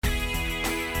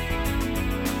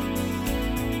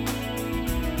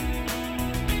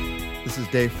This is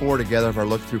day 4 together of our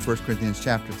look through 1 Corinthians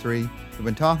chapter 3. We've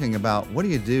been talking about what do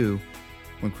you do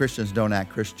when Christians don't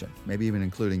act Christian, maybe even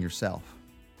including yourself.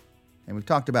 And we've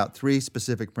talked about 3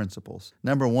 specific principles.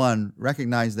 Number 1,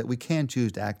 recognize that we can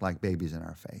choose to act like babies in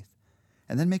our faith,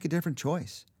 and then make a different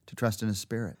choice to trust in His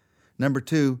Spirit. Number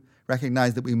 2,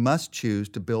 recognize that we must choose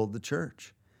to build the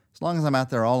church. As long as I'm out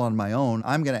there all on my own,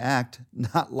 I'm going to act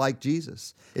not like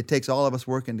Jesus. It takes all of us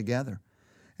working together.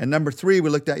 And number 3, we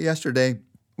looked at yesterday,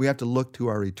 we have to look to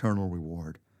our eternal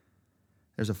reward.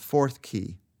 There's a 4th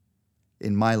key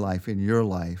in my life, in your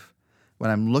life,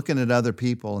 when I'm looking at other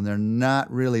people and they're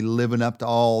not really living up to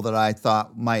all that I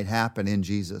thought might happen in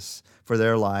Jesus for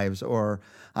their lives, or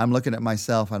I'm looking at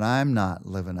myself and I'm not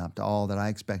living up to all that I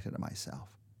expected of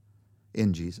myself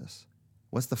in Jesus.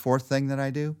 What's the 4th thing that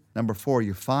I do? Number 4,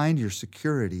 you find your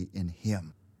security in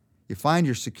Him. You find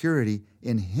your security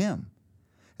in Him.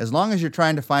 As long as you're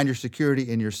trying to find your security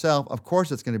in yourself, of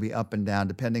course it's going to be up and down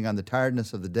depending on the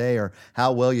tiredness of the day or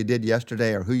how well you did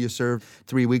yesterday or who you served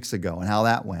 3 weeks ago and how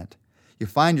that went. You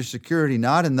find your security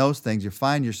not in those things, you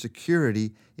find your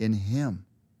security in Him.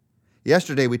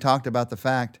 Yesterday we talked about the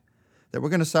fact that we're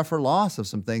going to suffer loss of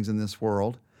some things in this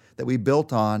world that we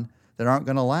built on that aren't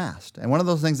going to last. And one of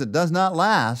those things that does not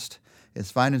last is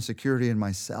finding security in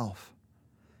myself.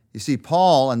 You see,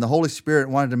 Paul and the Holy Spirit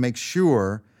wanted to make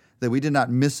sure that we did not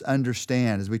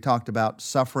misunderstand as we talked about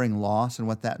suffering loss and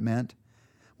what that meant.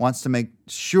 Wants to make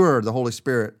sure, the Holy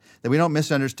Spirit, that we don't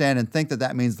misunderstand and think that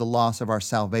that means the loss of our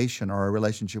salvation or our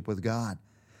relationship with God.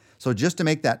 So just to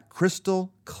make that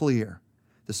crystal clear,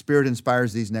 the Spirit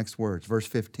inspires these next words, verse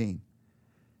 15.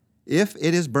 If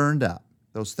it is burned up,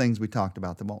 those things we talked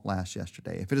about that won't last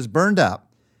yesterday, if it is burned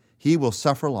up, he will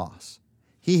suffer loss.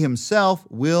 He himself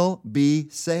will be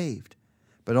saved,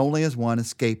 but only as one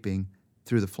escaping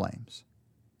through the flames.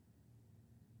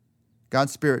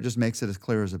 God's Spirit just makes it as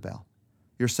clear as a bell.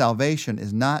 Your salvation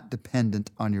is not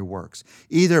dependent on your works,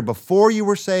 either before you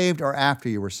were saved or after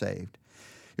you were saved.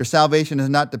 Your salvation is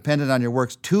not dependent on your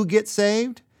works to get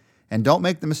saved, and don't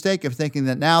make the mistake of thinking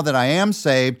that now that I am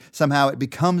saved, somehow it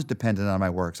becomes dependent on my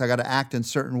works. I got to act in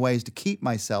certain ways to keep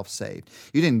myself saved.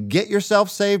 You didn't get yourself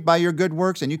saved by your good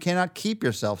works, and you cannot keep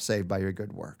yourself saved by your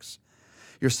good works.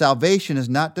 Your salvation is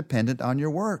not dependent on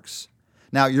your works.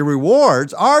 Now, your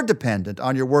rewards are dependent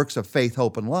on your works of faith,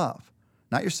 hope, and love.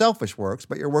 Not your selfish works,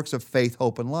 but your works of faith,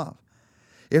 hope, and love.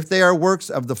 If they are works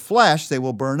of the flesh, they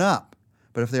will burn up.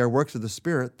 But if they are works of the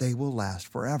Spirit, they will last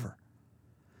forever.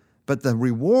 But the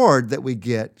reward that we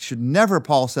get should never,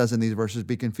 Paul says in these verses,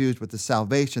 be confused with the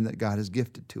salvation that God has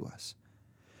gifted to us.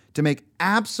 To make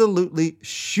absolutely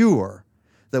sure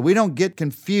that we don't get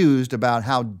confused about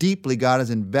how deeply God has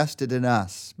invested in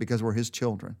us because we're His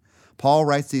children, Paul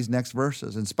writes these next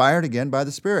verses, inspired again by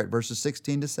the Spirit, verses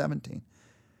 16 to 17.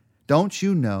 Don't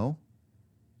you know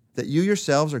that you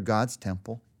yourselves are God's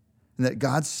temple and that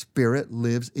God's Spirit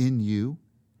lives in you?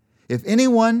 If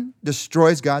anyone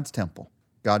destroys God's temple,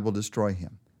 God will destroy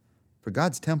him. For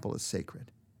God's temple is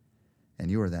sacred,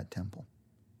 and you are that temple.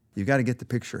 You've got to get the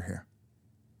picture here.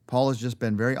 Paul has just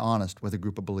been very honest with a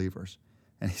group of believers,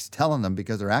 and he's telling them,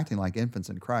 because they're acting like infants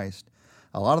in Christ,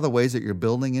 a lot of the ways that you're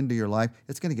building into your life,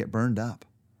 it's going to get burned up.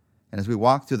 And as we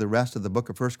walk through the rest of the book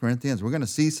of 1 Corinthians, we're going to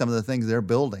see some of the things they're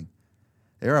building.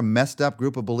 They're a messed up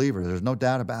group of believers. There's no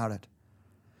doubt about it.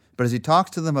 But as he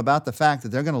talks to them about the fact that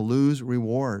they're going to lose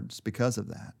rewards because of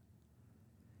that,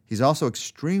 he's also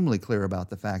extremely clear about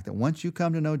the fact that once you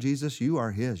come to know Jesus, you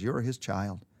are His. You're His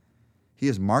child. He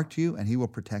has marked you and He will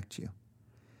protect you.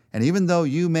 And even though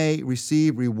you may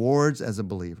receive rewards as a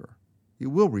believer, you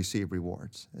will receive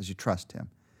rewards as you trust Him.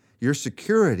 Your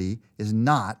security is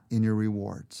not in your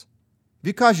rewards. If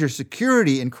you cause your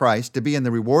security in Christ to be in the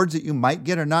rewards that you might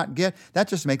get or not get, that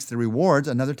just makes the rewards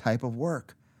another type of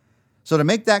work. So to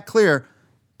make that clear,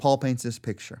 Paul paints this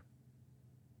picture.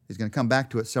 He's going to come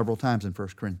back to it several times in 1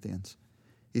 Corinthians.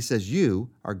 He says, you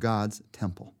are God's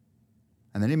temple.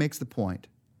 And then he makes the point,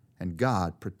 and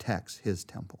God protects His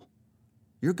temple.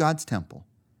 You're God's temple,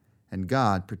 and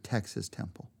God protects His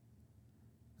temple.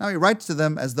 Now, he writes to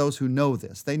them as those who know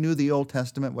this. They knew the Old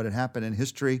Testament, what had happened in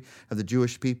history of the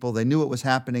Jewish people. They knew what was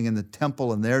happening in the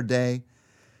temple in their day.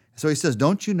 So he says,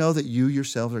 don't you know that you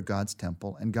yourselves are God's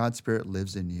temple and God's Spirit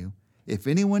lives in you? If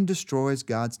anyone destroys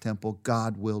God's temple,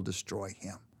 God will destroy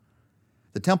him.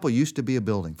 The temple used to be a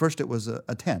building. First it was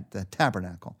a tent, a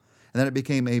tabernacle, and then it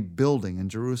became a building in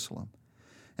Jerusalem.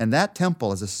 And that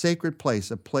temple is a sacred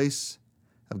place, a place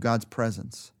of God's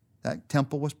presence. That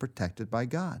temple was protected by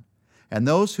God. And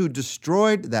those who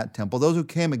destroyed that temple, those who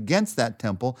came against that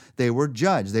temple, they were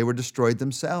judged. They were destroyed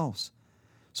themselves.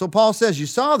 So Paul says, you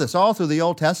saw this all through the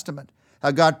Old Testament,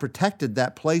 how God protected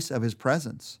that place of his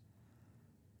presence.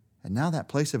 And now that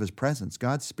place of his presence,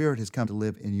 God's Spirit has come to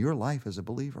live in your life as a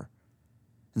believer.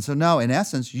 And so now, in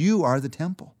essence, you are the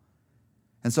temple.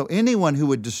 And so anyone who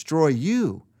would destroy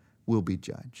you will be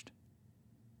judged.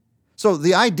 So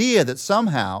the idea that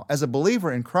somehow, as a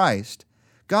believer in Christ,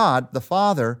 God, the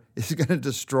Father, is going to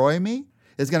destroy me,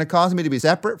 is going to cause me to be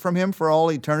separate from him for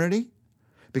all eternity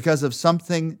because of some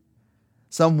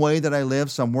way that I live,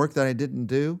 some work that I didn't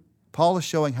do, Paul is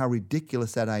showing how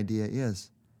ridiculous that idea is.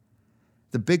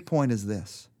 The big point is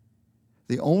this.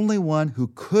 The only one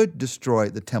who could destroy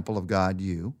the temple of God,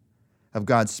 of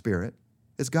God's Spirit,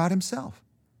 is God himself.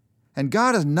 And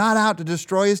God is not out to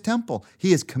destroy his temple.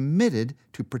 He is committed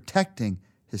to protecting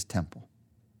his temple.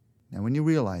 Now, when you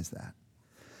realize that,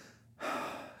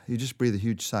 you just breathe a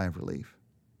huge sigh of relief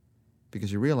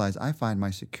because you realize I find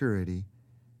my security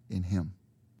in him.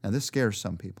 Now, this scares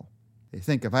some people. They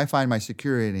think if I find my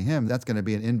security in him, that's going to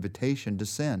be an invitation to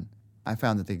sin. I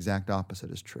found that the exact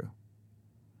opposite is true.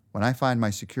 When I find my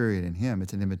security in him,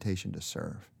 it's an invitation to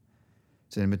serve.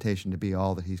 It's an invitation to be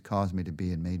all that he's caused me to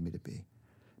be and made me to be,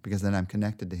 because then I'm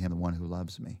connected to him, the one who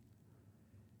loves me.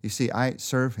 You see, I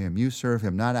serve him. You serve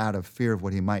him, not out of fear of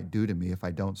what he might do to me if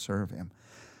I don't serve him.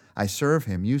 I serve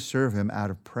him. You serve him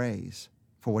out of praise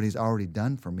for what he's already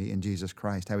done for me in Jesus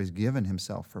Christ, how he's given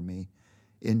himself for me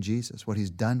in Jesus, what he's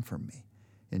done for me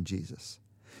in Jesus.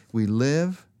 We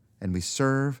live and we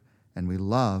serve and we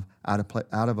love out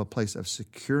of a place of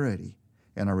security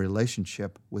in our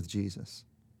relationship with Jesus.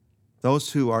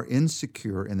 Those who are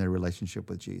insecure in their relationship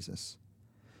with Jesus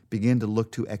begin to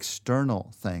look to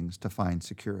external things to find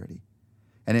security.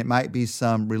 And it might be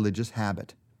some religious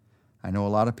habit. I know a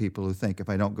lot of people who think if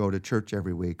I don't go to church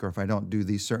every week or if I don't do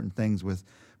these certain things with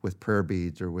prayer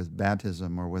beads or with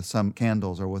baptism or with some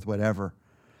candles or with whatever,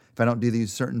 if I don't do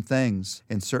these certain things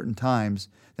in certain times,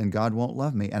 then God won't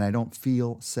love me and I don't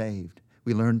feel saved.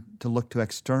 We learn to look to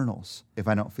externals if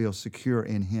I don't feel secure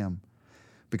in him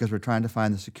because we're trying to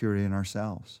find the security in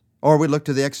ourselves. Or we look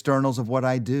to the externals of what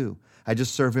I do. I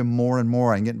just serve him more and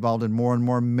more. I can get involved in more and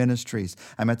more ministries.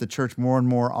 I'm at the church more and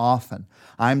more often.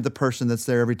 I'm the person that's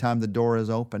there every time the door is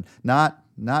open. Not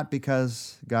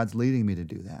because God's leading me to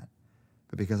do that,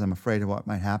 but because I'm afraid of what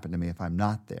might happen to me if I'm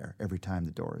not there every time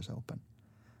the door is open.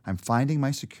 I'm finding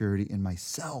my security in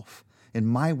myself, in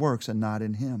my works, and not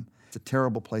in him. It's a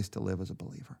terrible place to live as a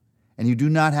believer. And you do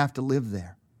not have to live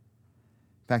there.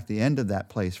 In fact, the end of that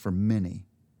place for many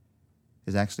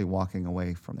is actually walking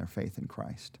away from their faith in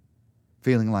Christ,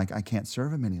 feeling like I can't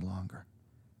serve him any longer.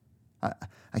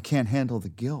 I can't handle the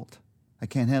guilt. I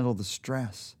can't handle the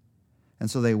stress. And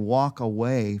so they walk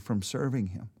away from serving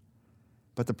him.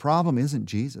 But the problem isn't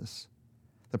Jesus.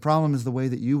 The problem is the way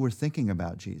that you were thinking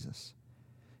about Jesus.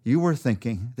 You were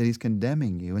thinking that he's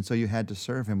condemning you, and so you had to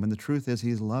serve him, when the truth is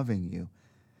he's loving you.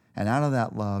 And out of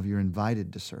that love, you're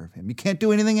invited to serve him. You can't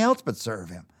do anything else but serve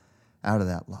him out of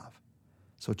that love.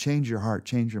 So change your heart,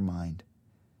 change your mind.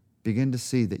 Begin to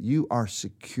see that you are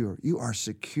secure. You are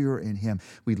secure in him.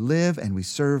 We live and we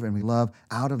serve and we love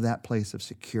out of that place of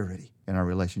security in our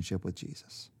relationship with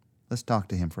Jesus. Let's talk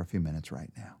to him for a few minutes right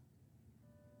now.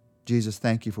 Jesus,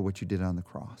 thank you for what you did on the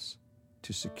cross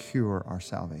to secure our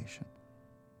salvation.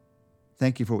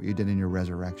 Thank you for what you did in your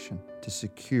resurrection to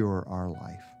secure our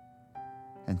life.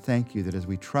 And thank you that as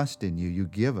we trust in you, you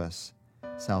give us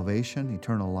salvation,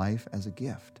 eternal life as a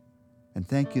gift. And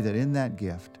thank you that in that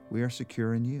gift, we are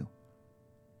secure in you.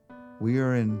 We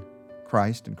are in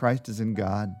Christ, and Christ is in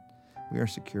God. We are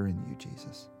secure in you,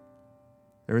 Jesus.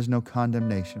 There is no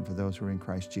condemnation for those who are in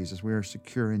Christ Jesus. We are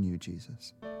secure in you,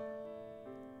 Jesus.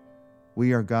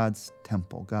 We are God's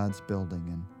temple, God's building,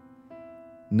 and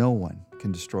no one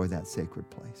can destroy that sacred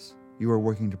place. You are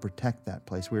working to protect that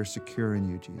place. We are secure in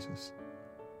you, Jesus.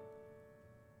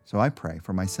 So I pray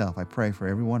for myself, I pray for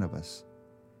every one of us,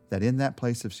 that in that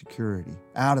place of security,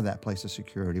 out of that place of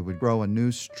security, would grow a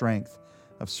new strength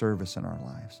of service in our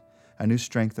lives, a new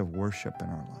strength of worship in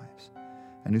our lives,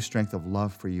 a new strength of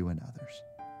love for you and others.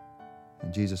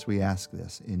 And Jesus, we ask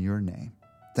this in your name,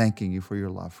 thanking you for your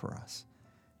love for us.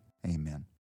 Amen.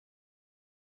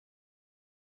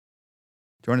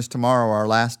 Join us tomorrow, our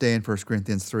last day in 1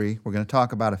 Corinthians 3. We're going to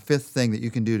talk about a fifth thing that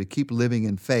you can do to keep living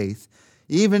in faith,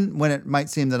 even when it might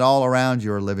seem that all around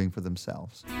you are living for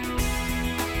themselves.